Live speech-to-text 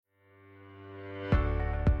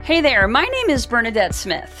Hey there, my name is Bernadette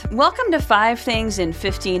Smith. Welcome to 5 Things in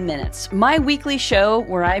 15 Minutes, my weekly show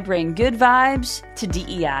where I bring good vibes to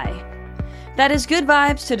DEI. That is good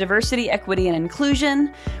vibes to diversity, equity, and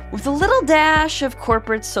inclusion with a little dash of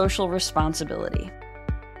corporate social responsibility.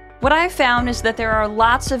 What I've found is that there are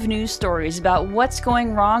lots of news stories about what's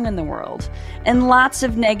going wrong in the world and lots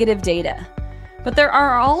of negative data. But there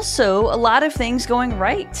are also a lot of things going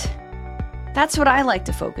right. That's what I like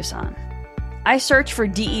to focus on. I search for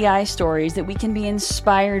DEI stories that we can be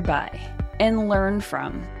inspired by and learn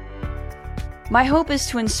from. My hope is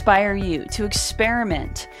to inspire you to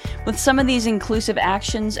experiment with some of these inclusive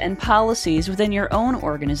actions and policies within your own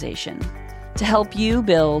organization to help you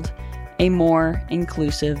build a more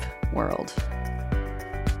inclusive world.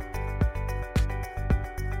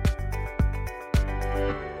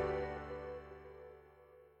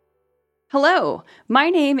 Hello,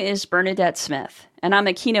 my name is Bernadette Smith, and I'm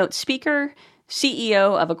a keynote speaker,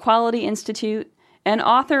 CEO of Equality Institute, and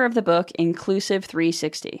author of the book Inclusive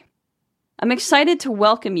 360. I'm excited to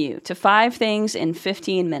welcome you to 5 Things in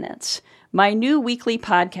 15 Minutes, my new weekly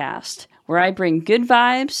podcast where I bring good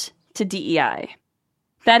vibes to DEI.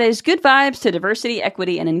 That is good vibes to diversity,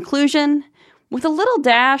 equity, and inclusion with a little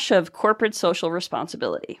dash of corporate social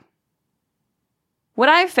responsibility. What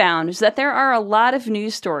I've found is that there are a lot of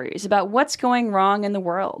news stories about what's going wrong in the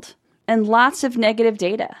world and lots of negative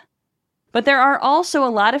data. But there are also a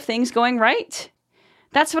lot of things going right.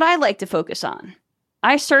 That's what I like to focus on.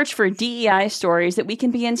 I search for DEI stories that we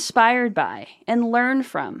can be inspired by and learn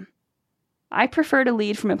from. I prefer to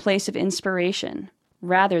lead from a place of inspiration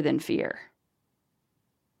rather than fear.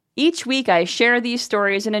 Each week I share these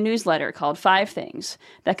stories in a newsletter called 5 Things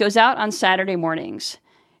that goes out on Saturday mornings.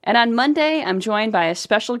 And on Monday, I'm joined by a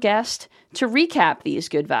special guest to recap these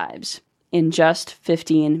good vibes in just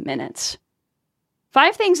 15 minutes.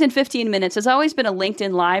 5 Things in 15 Minutes has always been a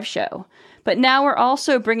LinkedIn Live show, but now we're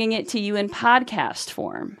also bringing it to you in podcast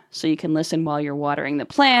form, so you can listen while you're watering the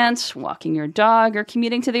plants, walking your dog, or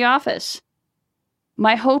commuting to the office.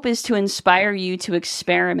 My hope is to inspire you to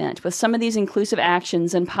experiment with some of these inclusive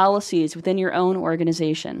actions and policies within your own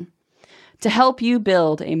organization to help you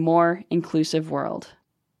build a more inclusive world.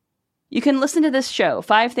 You can listen to this show,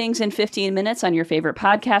 5 Things in 15 Minutes, on your favorite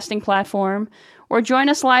podcasting platform, or join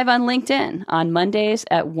us live on LinkedIn on Mondays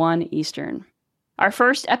at 1 Eastern. Our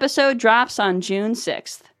first episode drops on June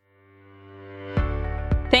 6th.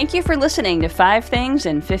 Thank you for listening to 5 Things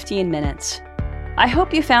in 15 Minutes. I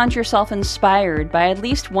hope you found yourself inspired by at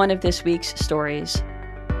least one of this week's stories.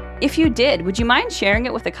 If you did, would you mind sharing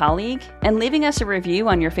it with a colleague and leaving us a review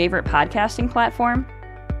on your favorite podcasting platform?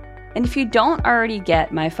 And if you don't already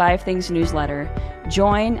get my 5 Things newsletter,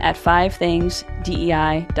 join at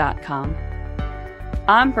 5thingsdei.com.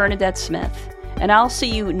 I'm Bernadette Smith, and I'll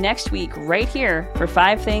see you next week right here for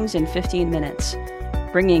 5 Things in 15 Minutes,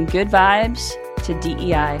 bringing good vibes to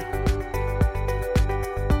DEI.